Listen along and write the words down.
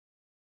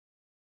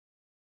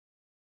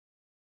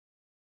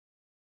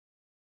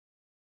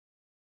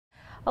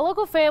A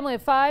local family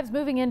of 5 is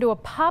moving into a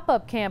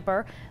pop-up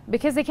camper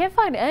because they can't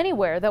find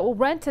anywhere that will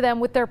rent to them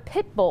with their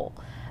pit bull.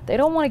 They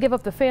don't want to give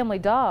up the family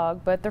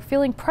dog, but they're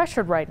feeling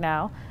pressured right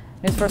now.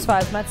 News First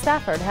 5's Matt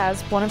Stafford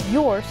has one of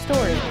your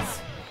stories.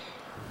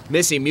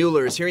 Missy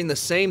Mueller is hearing the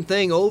same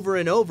thing over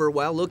and over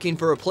while looking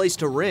for a place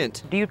to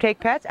rent. Do you take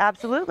pets?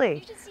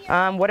 Absolutely.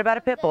 What about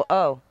a pit bull?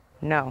 Oh,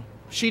 no.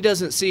 She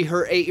doesn't see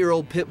her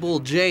 8-year-old pit bull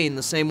Jane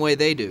the same way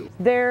they do.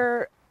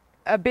 They're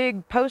a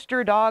big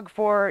poster dog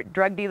for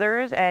drug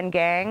dealers and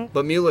gang.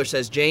 But Mueller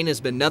says Jane has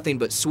been nothing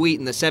but sweet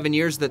in the 7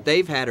 years that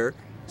they've had her.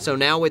 So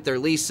now with their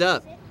lease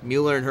up,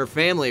 Mueller and her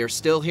family are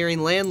still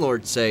hearing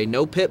landlords say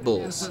no pit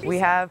bulls. We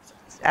have,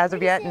 as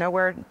of yet,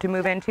 nowhere to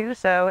move into,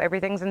 so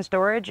everything's in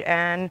storage,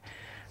 and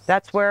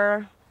that's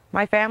where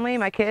my family,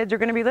 my kids are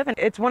going to be living.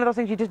 It's one of those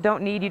things you just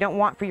don't need, you don't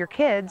want for your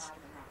kids.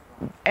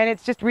 And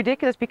it's just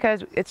ridiculous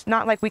because it's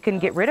not like we can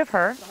get rid of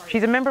her.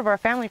 She's a member of our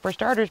family for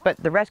starters, but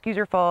the rescues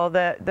are full,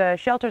 the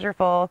shelters are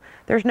full.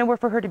 There's nowhere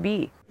for her to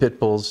be. Pit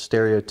bulls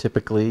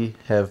stereotypically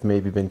have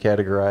maybe been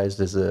categorized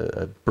as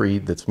a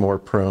breed that's more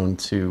prone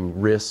to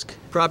risk.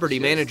 Property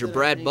manager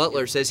Brad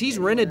Butler says he's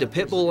rented to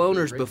pit bull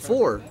owners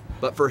before,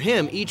 but for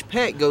him, each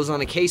pet goes on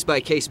a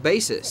case-by-case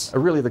basis.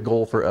 Really, the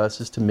goal for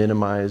us is to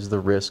minimize the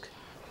risk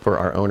for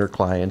our owner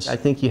clients. I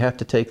think you have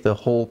to take the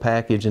whole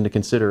package into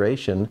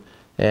consideration,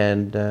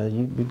 and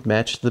you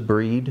match the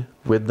breed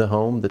with the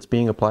home that's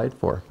being applied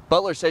for.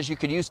 Butler says you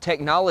could use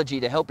technology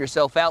to help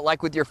yourself out,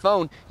 like with your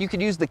phone. You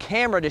could use the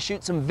camera to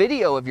shoot some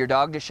video of your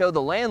dog to show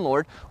the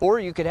landlord, or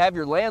you could have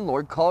your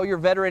landlord call your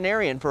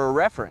veterinarian for a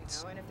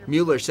reference.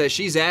 Mueller says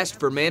she's asked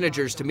for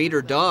managers to meet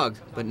her dog,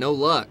 but no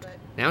luck.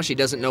 Now she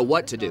doesn't know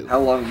what to do. How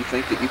long do you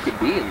think that you could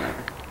be in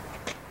there?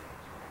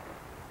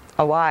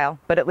 A while,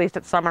 but at least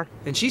it's summer.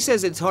 And she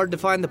says it's hard to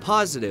find the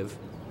positive,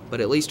 but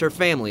at least her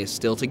family is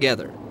still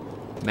together.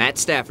 Matt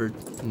Stafford,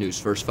 News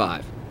First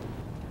 5.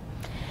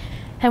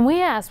 And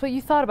we asked what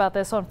you thought about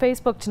this on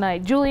Facebook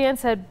tonight. Julianne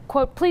said,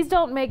 quote, "Please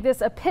don't make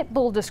this a pit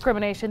bull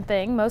discrimination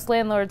thing. Most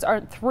landlords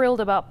aren't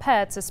thrilled about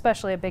pets,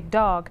 especially a big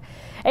dog."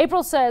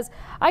 April says,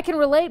 "I can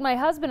relate. My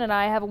husband and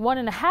I have a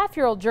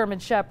 1.5-year-old German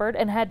Shepherd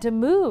and had to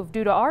move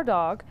due to our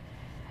dog."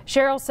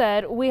 Cheryl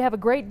said, "We have a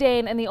Great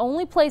Dane and the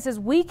only places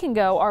we can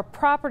go are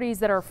properties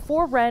that are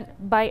for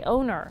rent by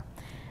owner."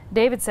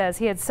 David says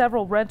he had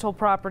several rental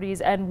properties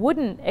and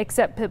wouldn't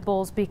accept pit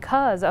bulls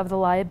because of the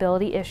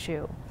liability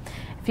issue.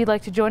 If you'd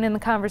like to join in the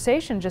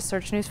conversation, just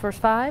search News First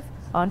 5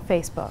 on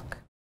Facebook.